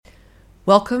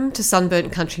Welcome to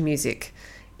Sunburnt Country Music,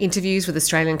 interviews with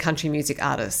Australian country music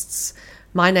artists.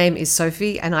 My name is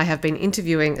Sophie and I have been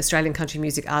interviewing Australian country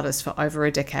music artists for over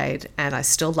a decade and I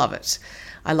still love it.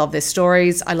 I love their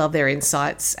stories, I love their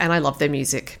insights, and I love their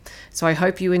music. So I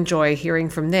hope you enjoy hearing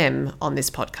from them on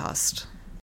this podcast.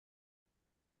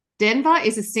 Denvah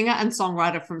is a singer and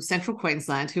songwriter from Central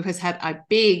Queensland who has had a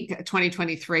big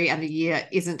 2023 and the year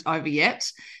isn't over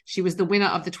yet. She was the winner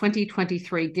of the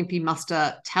 2023 Gympie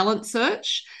Muster Talent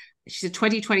Search. She's a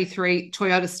 2023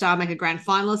 Toyota Star Maker Grand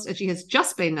Finalist and she has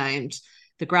just been named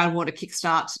the Groundwater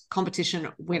Kickstart competition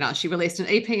winner. She released an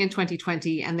EP in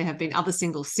 2020 and there have been other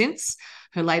singles since.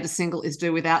 Her latest single is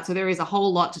Do Without, so there is a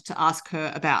whole lot to ask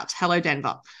her about. Hello,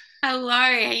 Denvah. Hello, how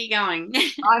are you going?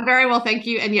 I'm very well, thank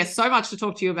you. And yes, so much to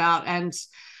talk to you about. And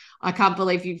I can't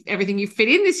believe everything you fit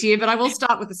in this year, but I will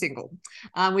start with the single,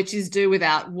 which is Do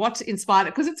Without. What inspired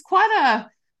it? Because it's quite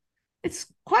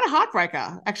a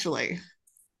heartbreaker, actually.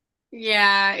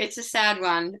 Yeah, it's a sad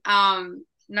one.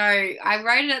 No, I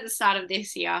wrote it at the start of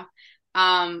this year.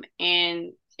 And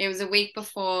it was a week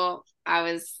before I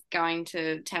was going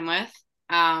to Tamworth.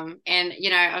 And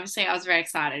obviously I was very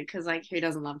excited because who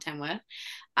doesn't love Tamworth?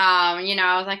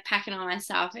 I was packing all my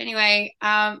stuff. Anyway,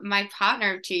 my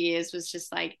partner of 2 years was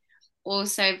just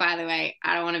also, by the way,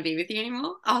 I don't want to be with you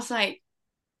anymore. I was like,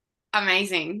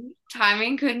 amazing.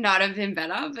 Timing could not have been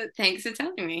better, but thanks for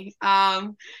telling me.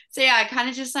 So yeah, I kind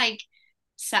of just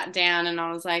sat down and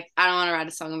I was like, I don't want to write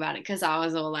a song about it because I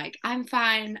was all like, I'm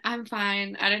fine. I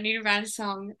don't need to write a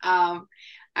song.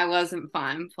 I wasn't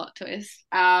fine, plot twist.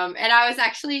 And I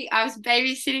was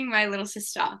babysitting my little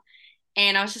sister.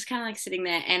 And I was just kind of sitting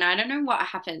there and I don't know what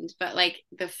happened, but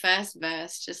the first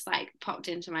verse just popped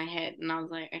into my head and I was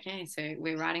like, okay, so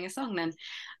we're writing a song then.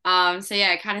 So yeah,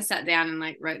 I kind of sat down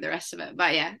and wrote the rest of it.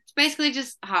 But yeah, it's basically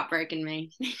just heartbroken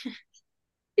me.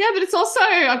 Yeah, but it's also,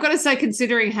 I've got to say,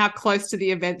 considering how close to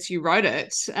the events you wrote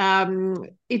it,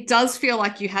 it does feel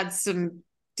like you had some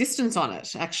distance on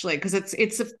it, actually, because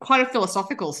it's quite a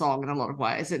philosophical song in a lot of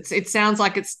ways. It sounds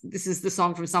like this is the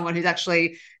song from someone who's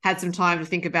actually had some time to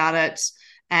think about it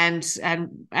and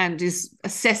is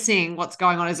assessing what's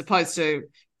going on as opposed to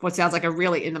what sounds like a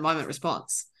really in the moment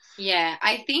response. Yeah,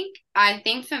 I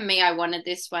think for me, I wanted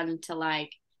this one to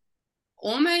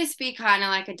almost be kind of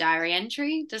like a diary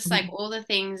entry, just all the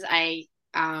things I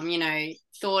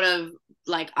thought of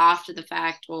after the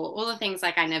fact, or all the things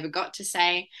I never got to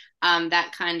say,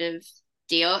 that kind of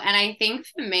deal. And I think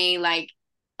for me,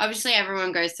 obviously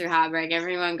everyone goes through heartbreak,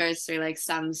 everyone goes through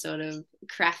some sort of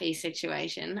crappy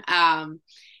situation,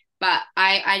 but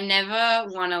I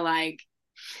never want to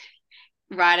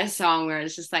write a song where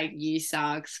it's just you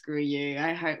suck, screw you,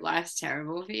 I hope life's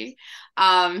terrible for you.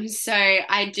 So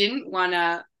I didn't want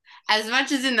to, as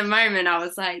much as in the moment I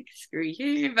was screw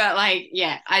you, but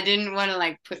yeah, I didn't want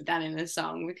to put that in a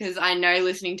song because I know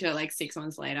listening to it 6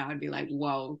 months later I'd be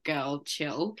whoa girl,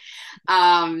 chill.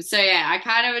 So yeah, I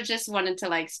kind of just wanted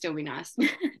to still be nice.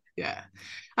 Yeah.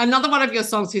 Another one of your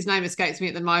songs whose name escapes me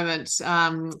at the moment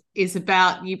is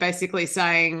about you basically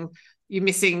saying you're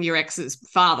missing your ex's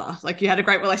father. You had a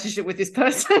great relationship with this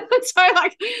person. So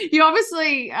you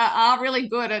obviously are really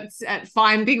good at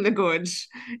finding the good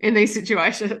in these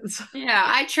situations. Yeah,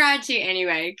 I tried to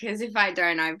anyway, because if I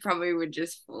don't, I probably would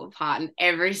just fall apart. And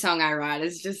every song I write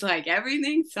is just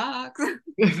everything sucks.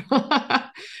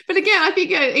 But again, I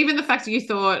think even the fact that you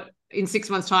thought in 6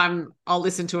 months' time, I'll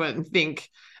listen to it and think,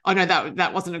 oh no,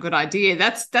 that wasn't a good idea.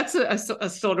 That's a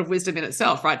sort of wisdom in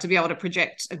itself, right? To be able to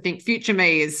project and think future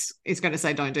me is going to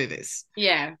say, don't do this.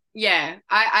 Yeah.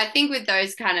 I think with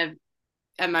those kind of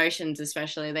emotions,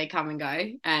 especially, they come and go.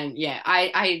 And yeah,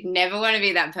 I never want to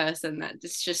be that person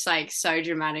that's just so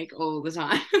dramatic all the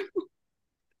time.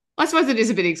 I suppose it is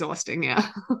a bit exhausting, yeah.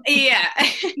 Yeah.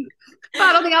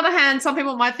 But on the other hand, some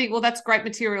people might think, well, that's great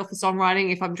material for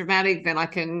songwriting. If I'm dramatic, then I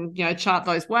can, chart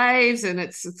those waves and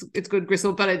it's good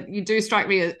gristle. But you do strike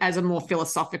me as a more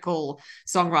philosophical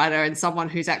songwriter and someone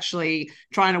who's actually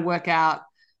trying to work out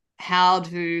how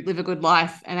to live a good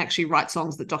life and actually write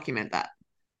songs that document that.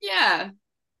 Yeah,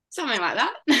 something like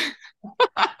that.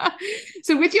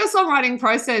 So with your songwriting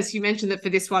process, you mentioned that for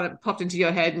this one, it popped into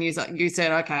your head and you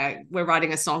said, okay, we're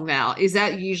writing a song now. Is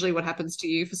that usually what happens to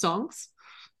you for songs?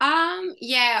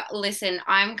 Yeah, listen,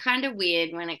 I'm kind of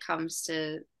weird when it comes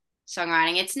to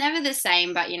songwriting. It's never the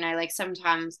same, but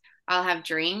sometimes I'll have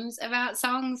dreams about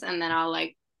songs and then I'll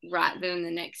write them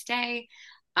the next day.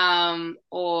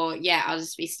 Or yeah, I'll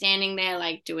just be standing there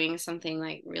doing something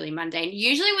really mundane.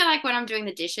 Usually when I'm doing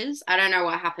the dishes, I don't know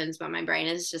what happens, but my brain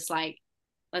is just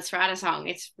let's write a song.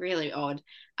 It's really odd.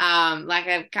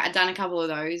 I've done a couple of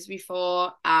those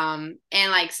before. And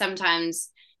sometimes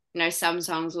some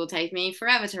songs will take me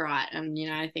forever to write, and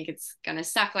I think it's gonna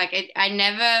suck. Like I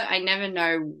never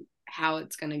know how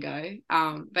it's gonna go.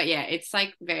 But yeah, it's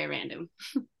like very random.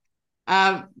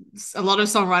 Um, a lot of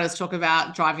songwriters talk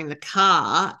about driving the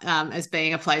car as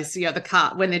being a place, the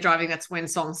car, when they're driving, that's when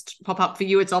songs pop up. For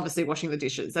you, it's obviously washing the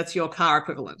dishes. That's your car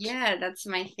equivalent. Yeah, that's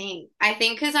my thing. I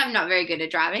think because I'm not very good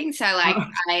at driving, so like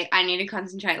I need to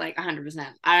concentrate like 100%.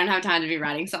 I don't have time to be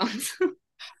writing songs.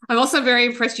 I'm also very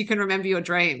impressed you can remember your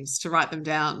dreams to write them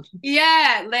down.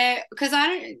 Yeah, because I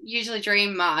don't usually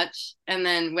dream much, and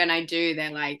then when I do,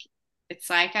 they're like, it's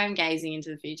like I'm gazing into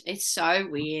the future. It's so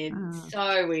weird,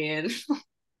 so weird.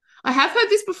 I have heard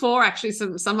this before, actually.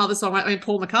 Some other songwriters, I mean,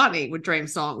 Paul McCartney would dream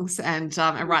songs and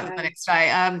write them the next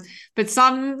day. But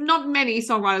not many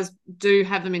songwriters do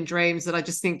have them in dreams. That I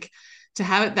just think to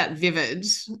have it that vivid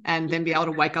and then be able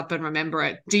to wake up and remember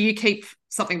it. Do you keep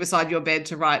something beside your bed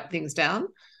to write things down?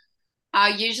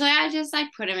 Usually I just like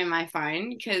put them in my phone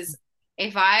because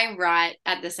if I write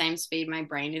at the same speed my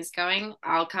brain is going,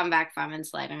 I'll come back 5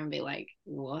 minutes later and be like,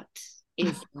 what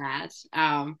is that?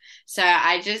 So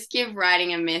I just give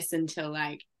writing a miss until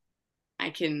like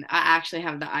I actually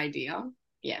have the idea.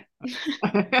 Yeah.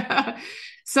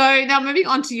 So now moving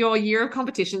on to your year of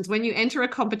competitions, when you enter a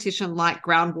competition like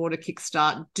Groundwater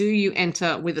Kickstart, do you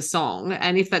enter with a song?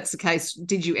 And if that's the case,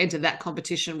 did you enter that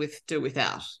competition with Do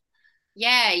Without?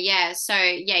 Yeah. So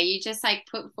yeah, you just like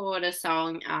put forward a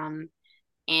song,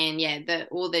 and yeah,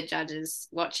 all the judges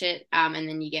watch it, and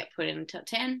then you get put in the top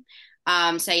 10.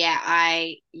 So yeah,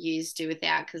 I used Do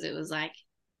Without because it was like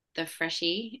the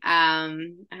freshie.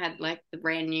 I had like the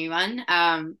brand new one.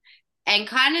 And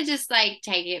kind of just like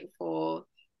take it for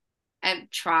a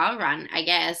trial run, I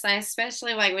guess.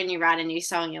 Especially like when you write a new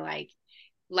song, you're like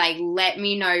let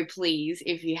me know please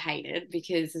if you hate it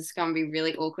because it's gonna be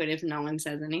really awkward if no one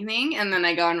says anything and then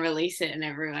I go and release it and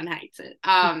everyone hates it.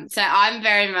 So I'm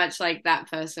very much like that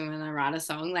person when I write a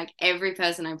song. Like every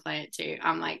person I play it to,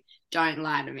 I'm like, don't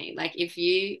lie to me. Like if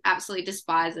you absolutely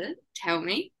despise it, tell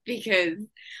me because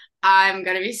I'm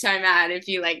gonna be so mad if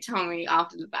you like tell me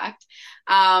after the fact.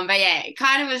 But yeah, it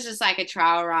kind of was just like a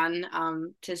trial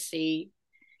run to see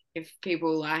if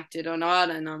people liked it or not.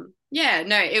 And yeah,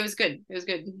 no, it was good. It was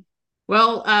good.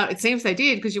 Well, it seems they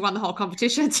did because you won the whole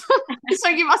competition. So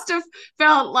you must have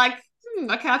felt like,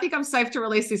 okay, I think I'm safe to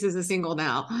release this as a single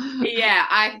now. Yeah,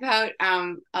 I felt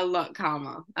a lot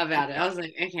calmer about it. I was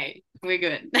like, okay, we're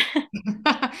good.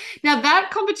 Now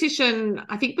that competition,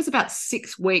 I think, was about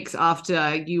 6 weeks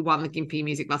after you won the Gympie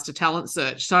Music Muster Talent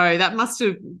Search. So that must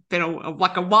have been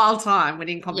like a wild time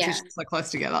winning Yeah. competitions so close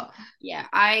together. Yeah,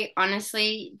 I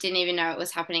honestly didn't even know it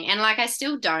was happening. And like I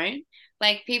still don't.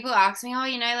 Like people ask me, oh,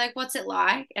 like what's it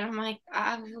like? And I'm like,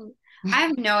 I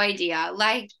have no idea.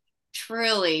 Like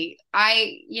truly,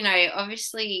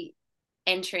 obviously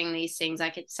entering these things,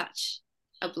 like it's such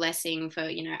a blessing for,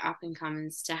 up and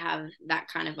comers to have that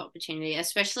kind of opportunity,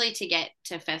 especially to get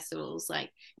to festivals,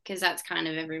 like, because that's kind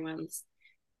of everyone's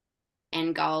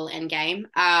end goal and game.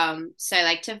 So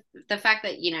like to the fact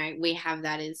that we have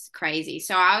that is crazy.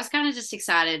 So I was kind of just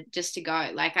excited just to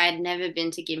go. Like I had never been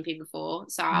to Gympie before,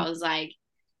 so I was like,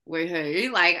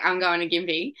 woohoo! Like I'm going to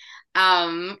Gympie.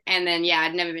 And then yeah,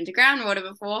 I'd never been to Groundwater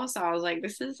before, so I was like,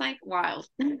 this is like wild.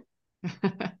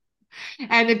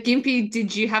 And at Gympie,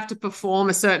 did you have to perform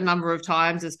a certain number of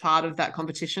times as part of that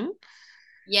competition?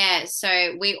 Yeah,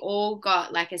 so we all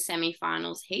got like a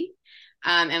semi-finals heat,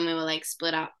 and we were like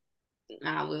split up. We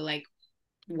were like,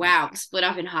 wow, split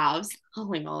up in halves.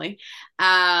 Holy moly!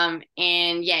 And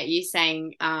yeah, you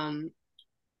sang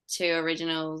two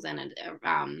originals and a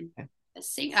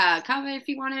cover if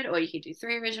you wanted, or you could do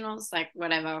three originals, like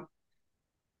whatever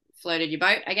floated your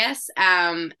boat, I guess.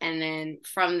 And then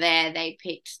from there they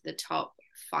picked the top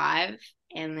five,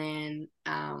 and then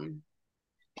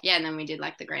yeah, and then we did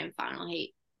like the grand final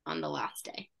heat on the last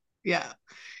day. Yeah.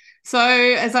 So,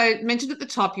 as I mentioned at the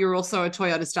top, you're also a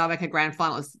Toyota Star Maker Grand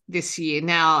Finalist this year.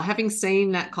 Now, having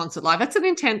seen that concert live, that's an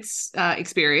intense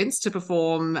experience to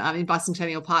perform in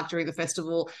Bicentennial Park during the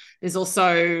festival. There's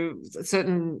also a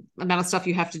certain amount of stuff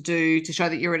you have to do to show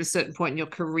that you're at a certain point in your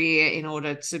career in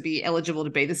order to be eligible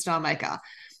to be the Star Maker.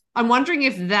 I'm wondering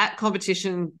if that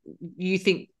competition you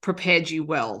think prepared you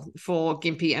well for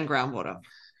Gympie and Groundwater.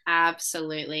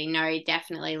 Absolutely. No,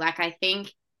 definitely. Like, I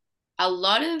think a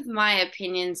lot of my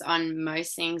opinions on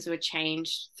most things were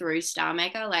changed through Star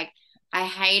Maker. Like I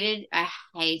hated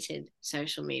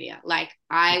social media. Like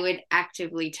I would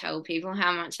actively tell people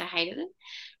how much I hated it.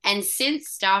 And since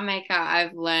Star Maker,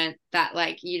 I've learned that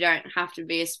like you don't have to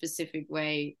be a specific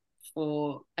way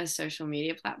for a social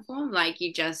media platform. Like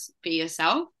you just be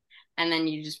yourself and then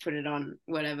you just put it on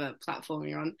whatever platform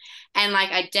you're on. And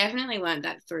like I definitely learned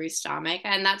that through Star Maker,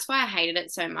 and that's why I hated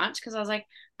it so much, because I was like,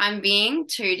 I'm being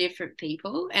two different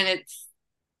people and it's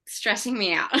stressing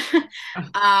me out.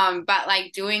 But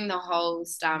like doing the whole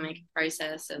Star Maker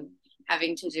process and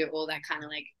having to do all that kind of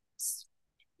like,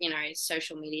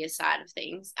 social media side of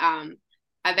things,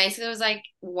 I basically was like,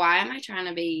 why am I trying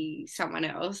to be someone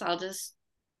else? I'll just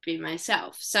be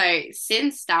myself. So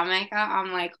since Star Maker,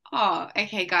 I'm like, oh,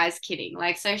 okay, guys, kidding.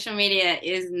 Like social media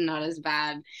is not as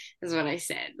bad as what I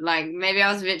said. Like maybe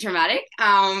I was a bit dramatic.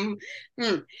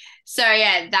 So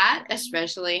yeah, that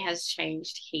especially has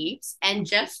changed heaps. And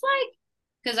just like,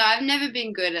 because I've never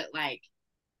been good at like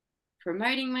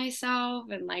promoting myself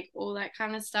and like all that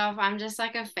kind of stuff. I'm just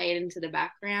like a fade into the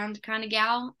background kind of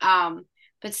gal.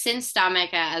 But since Star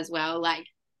Maker as well, like,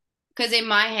 because in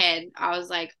my head I was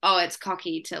like, oh, it's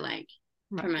cocky to like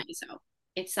promote yourself.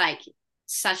 It's like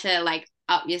such a like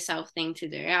up yourself thing to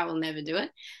do. I will never do it.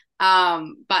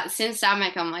 But since Star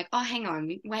Maker, I'm like, oh, hang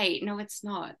on, wait, no, it's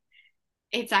not.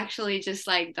 It's actually just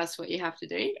like that's what you have to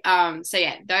do. So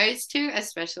yeah, those two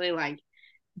especially, like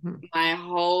my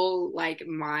whole like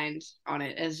mind on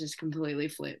it has just completely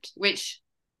flipped, which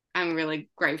I'm really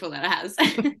grateful that it has.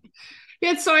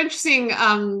 Yeah, it's so interesting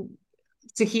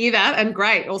to hear that, and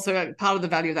great. Also, part of the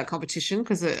value of that competition,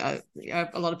 because a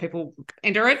lot of people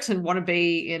enter it and want to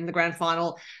be in the grand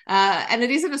final, and it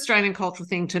is an Australian cultural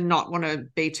thing to not want to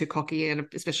be too cocky and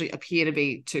especially appear to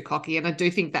be too cocky. And I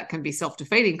do think that can be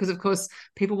self-defeating because, of course,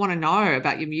 people want to know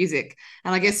about your music.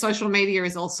 And I guess social media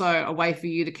is also a way for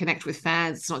you to connect with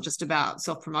fans. It's not just about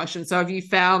self-promotion. So have you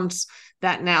found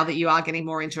that now that you are getting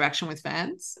more interaction with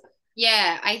fans?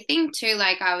 Yeah, I think too,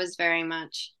 like I was very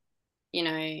much,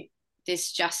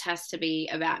 this just has to be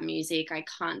about music. I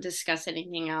can't discuss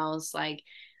anything else. Like,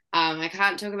 I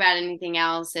can't talk about anything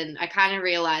else. And I kind of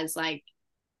realized, like,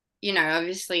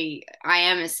 obviously I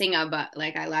am a singer, but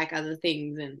like I like other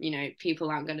things, and people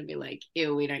aren't going to be like,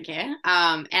 ew, we don't care.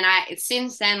 And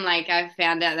since then, like I've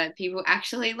found out that people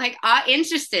actually like are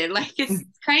interested. Like it's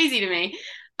crazy to me.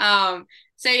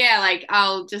 So yeah, like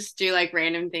I'll just do like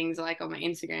random things like on my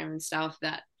Instagram and stuff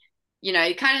that,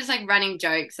 kind of just like running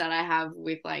jokes that I have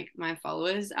with like my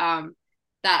followers, that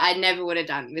I never would have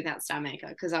done without Star Maker,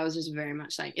 because I was just very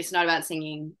much like, it's not about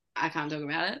singing. I can't talk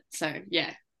about it. So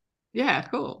yeah. Yeah,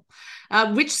 cool.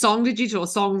 Which song did you do, or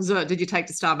songs did you take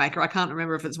to Star Maker? I can't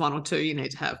remember if it's one or two you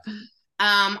need to have.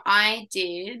 I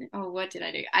did, what did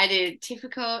I do? I did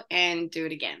Typical and Do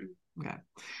It Again. Okay.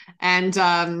 And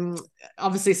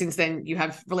obviously since then you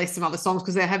have released some other songs,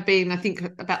 because there have been, I think,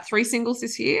 about 3 singles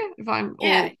this year, if I'm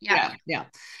yeah.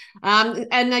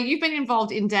 And you've been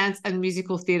involved in dance and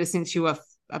musical theatre since you were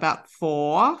about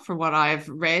 4, from what I've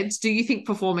read. Do you think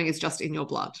performing is just in your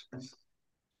blood?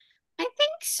 I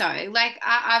think so. Like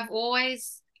I've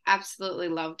always absolutely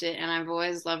loved it, and I've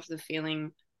always loved the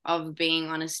feeling of being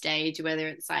on a stage, whether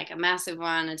it's like a massive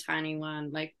one, a tiny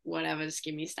one, like whatever, just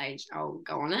give me a stage, I'll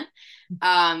go on it.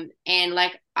 And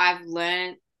like I've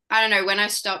learned, I don't know, when I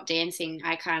stopped dancing,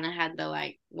 I kind of had the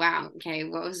like, wow, okay,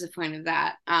 what was the point of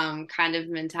that kind of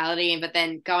mentality. But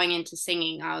then going into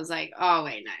singing, I was like, oh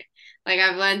wait, no. Like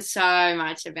I've learned so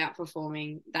much about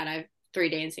performing through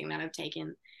dancing that I've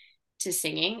taken to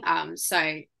singing.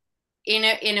 So in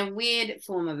a weird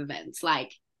form of events,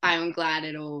 like I'm glad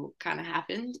it all kind of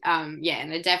happened. Yeah,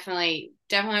 and it definitely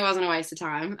wasn't a waste of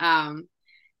time.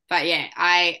 But yeah,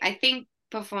 I think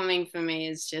performing for me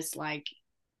is just like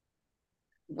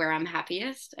where I'm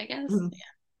happiest, I guess. Mhm. Yeah.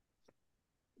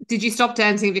 Did you stop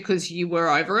dancing because you were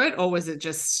over it, or was it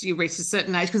just you reached a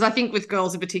certain age? Because I think with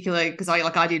girls in particular, because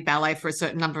I did ballet for a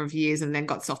certain number of years and then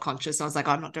got self-conscious. I was like,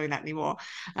 I'm not doing that anymore.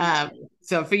 Yeah.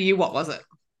 So for you, what was it?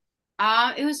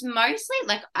 It was mostly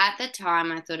like at the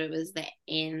time I thought it was the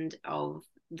end of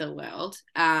the world.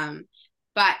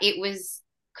 But it was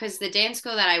because the dance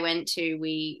school that I went to,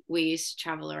 we used to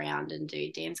travel around and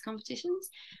do dance competitions.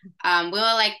 We were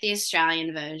like the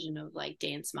Australian version of like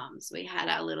Dance Mums. We had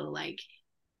our little like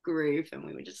group, and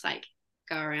we would just like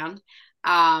go around.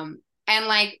 And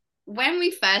like when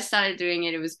we first started doing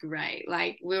it, it was great.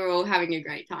 Like we were all having a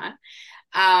great time.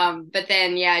 But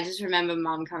then yeah, I just remember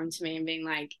mom coming to me and being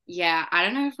like, yeah, I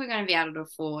don't know if we're going to be able to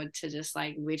afford to just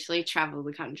like literally travel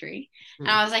the country. And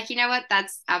I was like, you know what,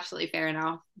 that's absolutely fair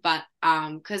enough. But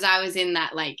because I was in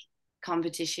that like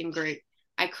competition group,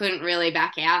 I couldn't really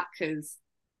back out, because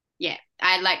yeah,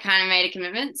 I'd like kind of made a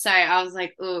commitment. So I was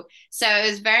like, oh, so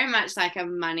it was very much like a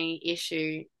money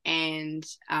issue. And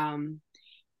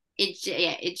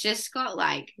it just got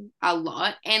like a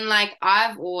lot. And like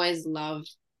I've always loved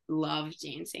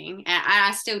dancing, and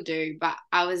I still do, but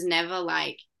I was never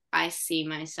like I see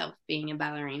myself being a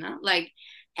ballerina. Like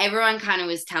everyone kind of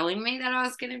was telling me that I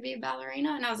was going to be a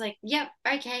ballerina, and I was like, yep,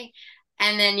 okay.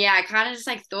 And then yeah, I kind of just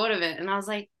like thought of it, and I was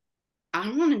like, I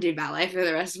don't want to do ballet for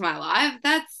the rest of my life.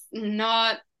 That's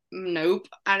not, nope.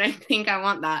 I don't think I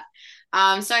want that.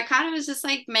 So I kind of was just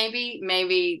like,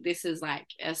 maybe this is like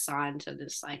a sign to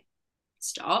just like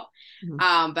stop.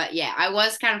 But yeah, I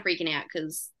was kind of freaking out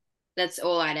because that's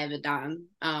all I'd ever done.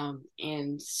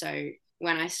 And so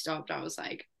when I stopped, I was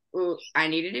like, oh, I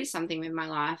need to do something with my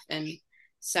life. And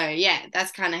so yeah,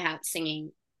 that's kind of how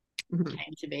singing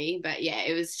came to be. But yeah,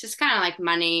 it was just kind of like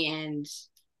money. And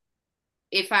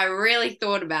if I really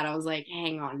thought about it, I was like,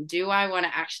 hang on, do I want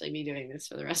to actually be doing this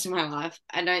for the rest of my life?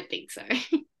 I don't think so.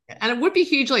 And it would be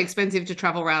hugely expensive to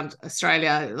travel around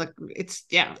Australia. Like it's,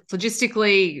 yeah,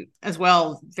 logistically as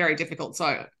well, very difficult.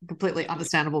 So completely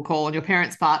understandable call on your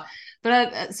parents' part.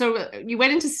 But so you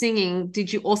went into singing.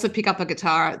 Did you also pick up a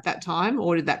guitar at that time,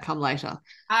 or did that come later?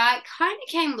 It kind of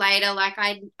came later. Like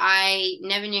I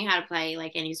never knew how to play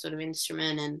like any sort of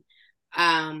instrument,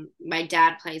 and my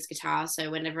dad plays guitar, so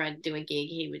whenever I'd do a gig,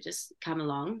 he would just come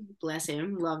along. Bless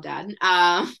him, love dad.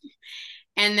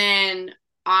 And then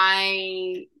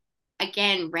I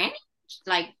again ran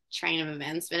like train of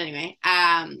events, but anyway,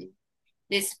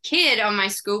 this kid on my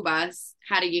school bus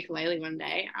had a ukulele one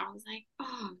day. I was like,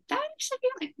 oh, that actually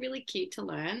be like really cute to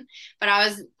learn. But I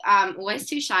was always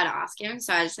too shy to ask him,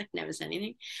 so I just like never said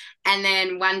anything. And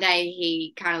then one day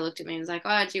he kind of looked at me and was like,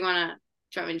 oh, do you want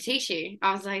me to teach you?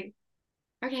 I was like,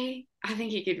 okay, I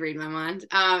think he could read my mind.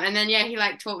 And then yeah, he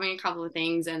like taught me a couple of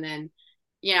things, and then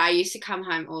yeah, I used to come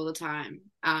home all the time,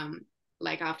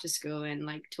 like after school, and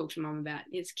like talk to mom about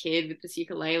his kid with this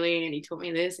ukulele, and he taught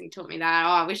me this and he taught me that. Oh,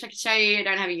 I wish I could show you. I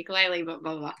don't have a ukulele, but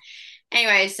blah blah blah.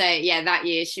 Anyway, so yeah, that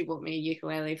year she bought me a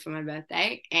ukulele for my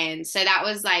birthday, and so that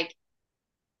was like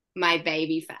my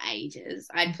baby for ages.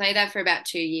 I'd played that for about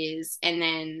 2 years, and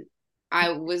then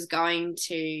I was going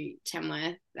to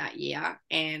Tamworth that year,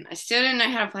 and I still didn't know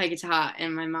how to play guitar.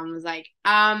 And my mum was like,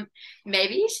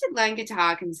 maybe you should learn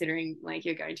guitar considering like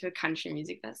you're going to a country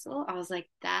music festival. I was like,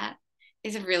 that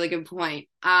is a really good point.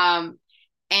 And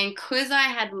because I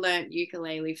had learnt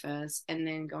ukulele first and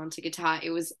then gone to guitar,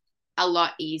 it was a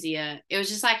lot easier. It was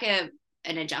just like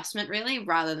an adjustment really,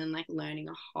 rather than like learning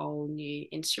a whole new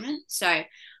instrument. So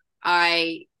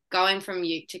I going from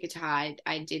uke to guitar,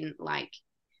 I didn't like.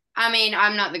 I mean,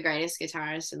 I'm not the greatest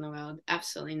guitarist in the world,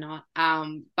 absolutely not.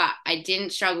 But I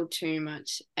didn't struggle too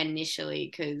much initially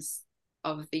because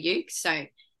of the uke. So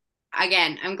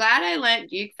again, I'm glad I learned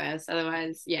uke first.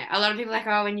 Otherwise, yeah, a lot of people are like,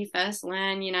 oh, when you first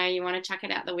learn, you know, you want to chuck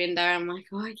it out the window. I'm like,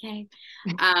 oh, okay.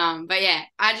 But yeah,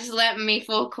 I just learnt me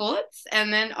 4 chords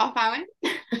and then off I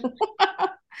went.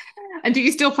 And do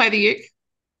you still play the uke?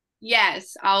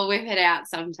 Yes, I'll whip it out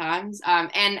sometimes.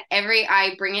 And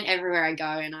I bring it everywhere I go,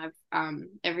 and I've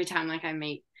every time like I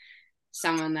meet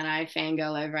someone that I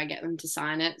fangirl over, I get them to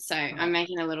sign it. So I'm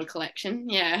making a little collection.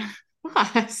 Yeah.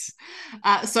 Nice.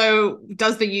 So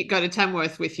does the uke go to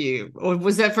Tamworth with you? Or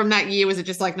was that from that year? Was it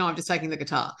just like, no, I'm just taking the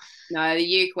guitar? No, the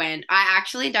uke went. I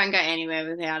actually don't go anywhere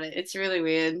without it. It's really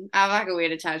weird. I have like a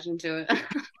weird attachment to it.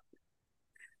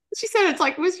 She said it's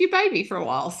like, it was your baby for a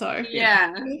while. So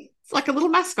Yeah. it's like a little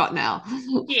mascot now.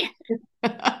 Yeah.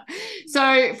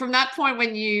 So from that point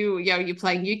when you're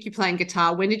playing uke, you're playing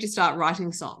guitar, when did you start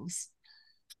writing songs?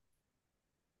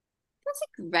 That's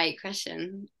a great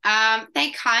question.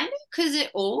 They kind of, because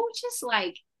it all just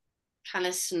like kind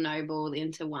of snowballed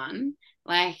into one.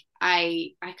 Like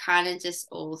I kind of just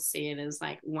all see it as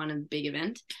like one big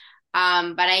event.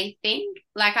 But I think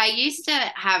like I used to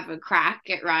have a crack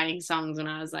at writing songs when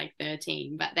I was like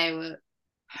 13, but they were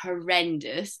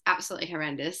horrendous, absolutely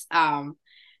horrendous.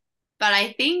 But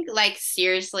I think like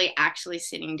seriously actually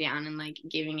sitting down and like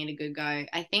giving it a good go.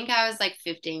 I think I was like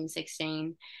 15,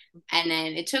 16, and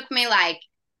then it took me like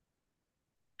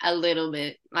a little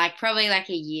bit, like probably like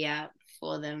a year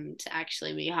for them to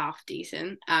actually be half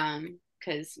decent.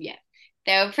 Because yeah,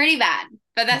 they were pretty bad,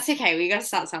 but that's okay. We got to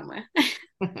start somewhere.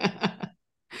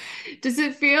 Does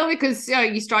it feel, because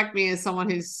you strike me as someone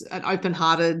who's an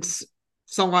open-hearted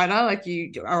songwriter, like you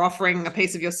are offering a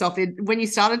piece of yourself. When you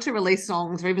started to release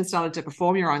songs or even started to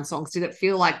perform your own songs, did it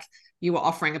feel like you were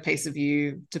offering a piece of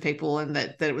you to people, and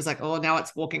that it was like, oh, now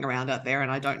it's walking around out there and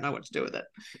I don't know what to do with it?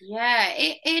 Yeah,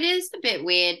 it is a bit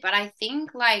weird, but I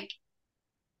think like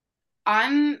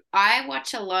I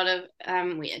watch a lot of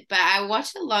weird, but I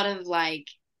watch a lot of like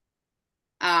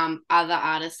other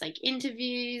artists like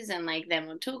interviews and like them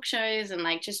on talk shows and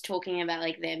like just talking about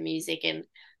like their music, and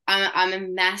I'm a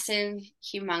massive,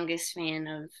 humongous fan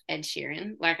of Ed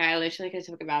Sheeran. Like I literally could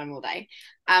talk about him all day.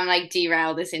 Like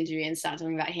derail this interview and start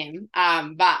talking about him.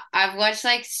 But I've watched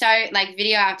like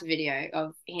video after video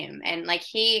of him, and like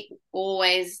he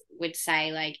always would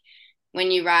say like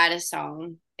when you write a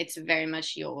song, it's very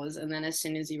much yours, and then as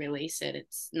soon as you release it,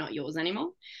 it's not yours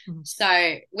anymore. Mhm.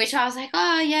 So, which I was like,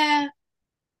 oh yeah,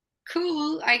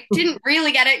 cool. I didn't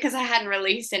really get it because I hadn't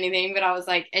released anything, but I was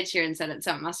like, Ed Sheeran said it,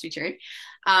 so it must be true.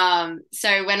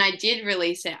 So when I did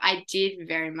release it, I did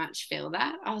very much feel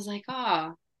that. I was like,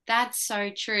 oh, that's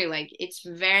so true. Like it's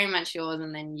very much yours,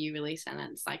 and then you release it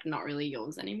and it's like not really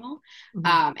yours anymore.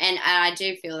 Mhm. And I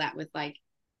do feel that with like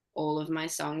all of my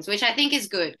songs, which I think is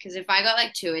good because if I got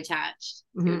like too attached,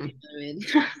 it would Mhm. be really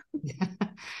weird. Yeah.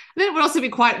 Then it would also be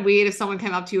quite weird if someone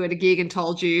came up to you at a gig and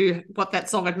told you what that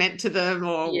song had meant to them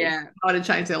or Yeah. how it had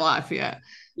changed their life. Yeah.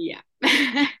 Yeah.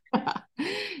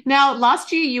 Now,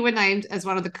 last year you were named as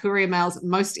one of the Courier Mail's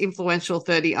most influential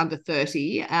 30 under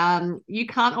 30. You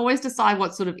can't always decide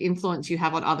what sort of influence you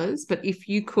have on others, but if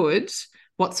you could,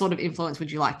 what sort of influence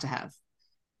would you like to have?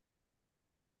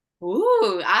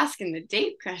 Ooh, asking the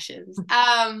deep questions.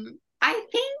 I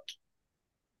think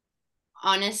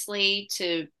honestly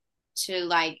to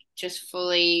like just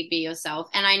fully be yourself.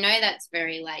 And I know that's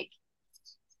very like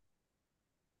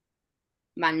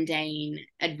mundane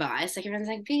advice. Like everyone's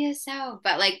like, be yourself.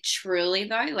 But like truly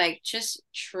though, like just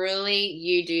truly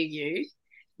you do you.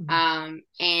 Mhm.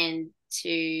 And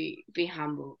to be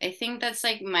humble. I think that's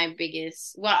like my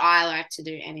biggest what I like to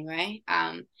do anyway.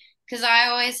 Because I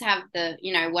always have the,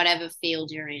 whatever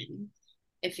field you're in.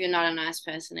 If you're not a nice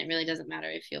person, it really doesn't matter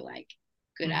if you're like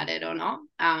good Mhm. at it or not.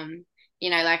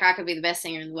 Like I could be the best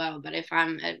singer in the world, but if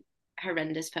I'm a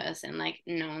horrendous person, like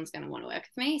no one's gonna want to work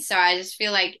with me. So I just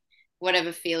feel like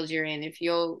whatever field you're in, if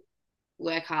you'll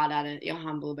work hard at it, you're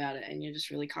humble about it, and you're just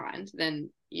really kind, then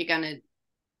you're gonna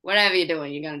whatever you're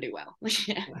doing, you're gonna do well.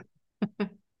 Yeah.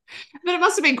 But it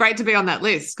must have been great to be on that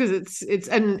list because it's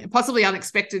and possibly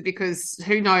unexpected because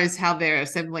who knows how they're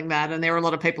assembling that, and there are a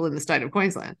lot of people in the state of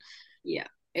Queensland. Yeah.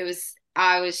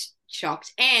 I was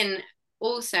shocked. And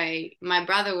also my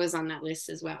brother was on that list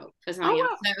as well for something else.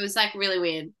 Oh So it was like really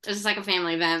weird. It was like a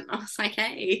family event. I was like,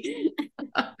 hey.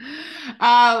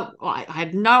 wow! Well, I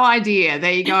had no idea.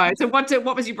 There you go. So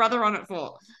what was your brother on it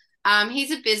for?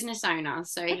 He's a business owner.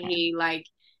 So Okay.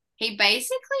 he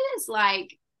basically is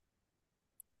like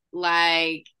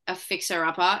a fixer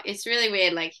upper. It's really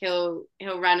weird. Like he'll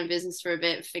run a business for a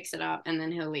bit, fix it up, and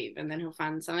then he'll leave, and then he'll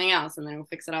find something else, and then he'll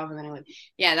fix it up, and then he'll leave.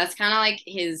 Yeah, that's kind of like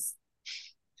his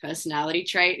personality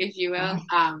trait, if you will.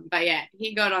 But yeah,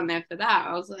 he got on there for that.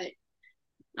 I was like,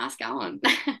 nice going.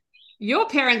 Your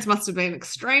parents must have been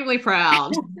extremely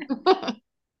proud.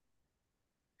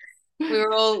 We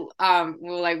were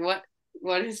like,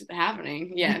 what is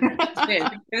happening? Yeah, it's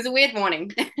weird. It was a weird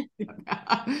morning.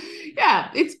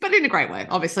 Yeah, it's but in a great way,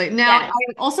 obviously. Now, I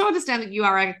Yes. also understand that you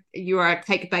are a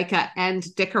cake baker and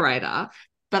decorator,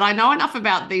 but I know enough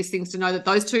about these things to know that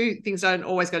those two things don't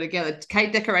always go together.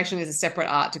 Cake decoration is a separate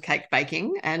art to cake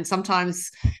baking, and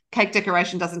sometimes cake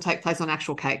decoration doesn't take place on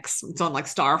actual cakes. It's on like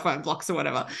styrofoam blocks or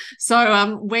whatever.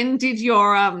 So, when did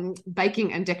your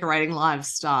baking and decorating lives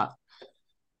start?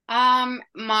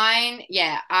 Mine,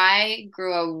 yeah, I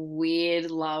grew a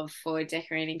weird love for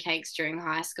decorating cakes during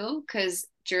high school because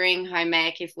during home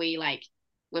ec, if we like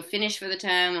were finished for the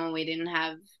term or we didn't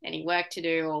have any work to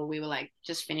do or we were like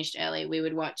just finished early, we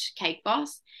would watch Cake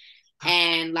Boss.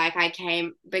 And like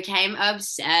became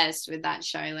obsessed with that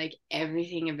show, like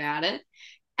everything about it.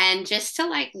 And just to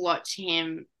like watch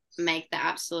him make the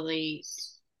absolutely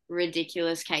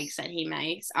ridiculous cakes that he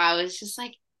makes, I was just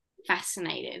like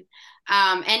fascinated.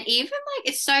 And even like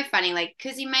it's so funny, like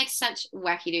because he makes such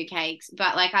wacky do cakes,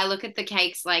 but like I look at the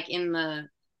cakes like in the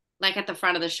like at the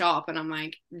front of the shop and I'm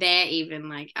like, they're even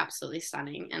like absolutely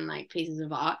stunning and like pieces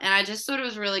of art. And I just thought it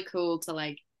was really cool to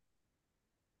like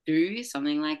do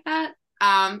something like that.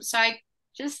 So I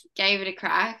just gave it a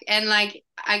crack. And like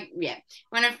yeah,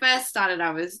 when I first started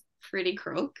I was pretty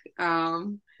crook.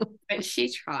 But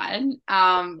she tried.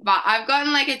 But I've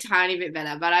gotten like a tiny bit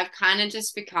better, but I've kind of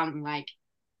just become like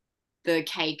the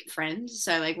cake friend.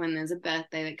 So like when there's a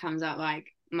birthday that comes up, like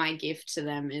my gift to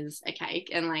them is a cake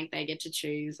and like they get to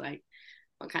choose like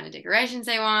what kind of decorations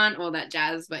they want, all that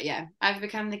jazz. But yeah, I've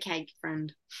become the cake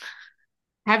friend.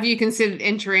 Have you considered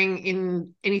entering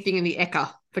in anything in the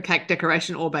ECA for cake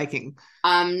decoration or baking?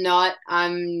 I'm not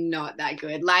that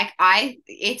good. Like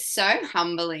it's so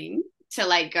humbling to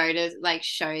like go to like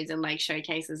shows and like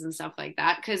showcases and stuff like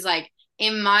that. Cause like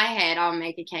in my head, I'll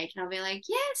make a cake and I'll be like,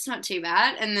 yeah, it's not too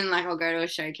bad. And then like I'll go to a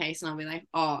showcase and I'll be like,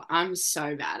 oh, I'm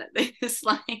so bad at this.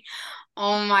 Like,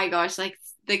 oh my gosh, like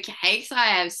the cakes I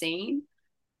have seen,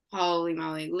 holy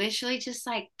moly, literally just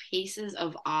like pieces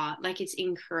of art. Like it's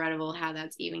incredible how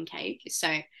that's even cake. So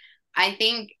I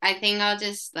think I'll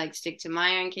just like stick to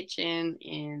my own kitchen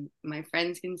and my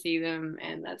friends can see them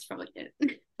and that's probably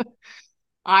it.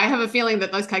 I have a feeling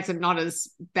that those cakes are not as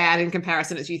bad in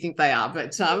comparison as you think they are,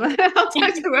 but I'll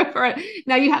take your word for it.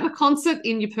 Now, you have a concert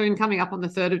in Yeppoon coming up on the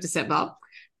 3rd of December.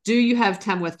 Do you have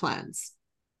Tamworth plans?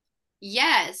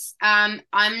 Yes. I'm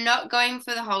not going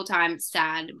for the whole time, it's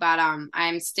sad, but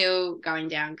I'm still going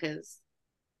down because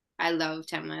I love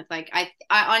Tamworth. Like I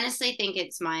honestly think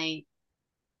it's my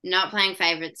not playing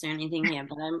favorites or anything here,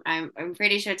 but I'm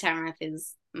pretty sure Tamworth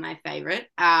is my favorite.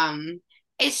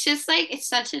 It's just like it's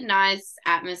such a nice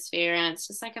atmosphere and it's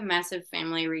just like a massive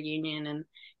family reunion and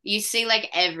you see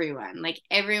like everyone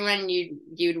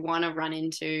you'd want to run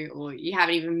into or you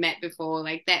haven't even met before,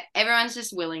 like that everyone's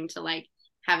just willing to like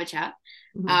have a chat.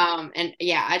 And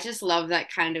yeah, I just love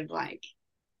that kind of like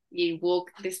you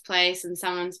walk this place and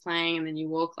someone's playing and then you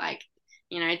walk like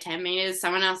 10 meters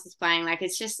someone else is playing, like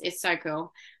it's so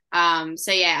cool.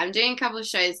 So yeah, I'm doing a couple of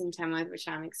shows in Tamworth which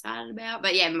I'm excited about,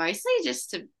 but yeah, mostly just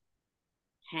to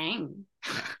hang.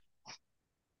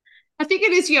 I think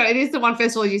it is, it is the one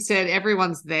festival, as you said,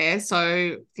 everyone's there. So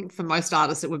I think for most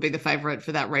artists, it would be the favorite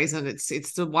for that reason.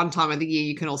 It's the one time of the year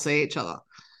you can all see each other.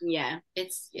 Yeah,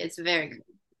 it's very cool.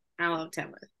 I love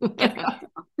Tamworth.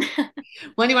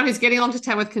 Well, anyone who's getting onto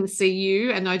Tamworth can see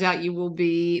you, and no doubt you will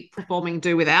be performing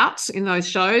Do Without in those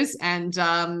shows. And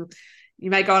you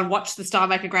may go and watch the Star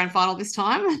Maker Grand Final this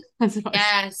time.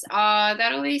 Yes. Oh,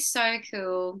 that'll be so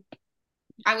cool.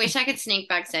 I wish I could sneak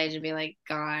backstage and be like,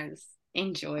 guys,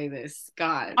 enjoy this,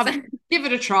 guys. Give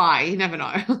it a try. You never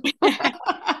know.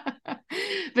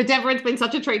 But Denvah, it's been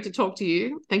such a treat to talk to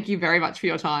you. Thank you very much for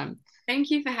your time.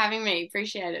 Thank you for having me.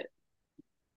 Appreciate it.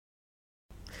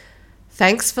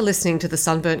 Thanks for listening to the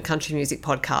Sunburnt Country Music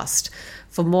Podcast.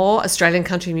 For more Australian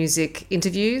country music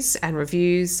interviews and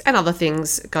reviews and other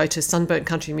things, go to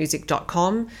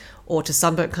sunburntcountrymusic.com or to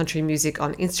Sunburnt Country Music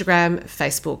on Instagram,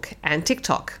 Facebook, and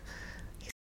TikTok.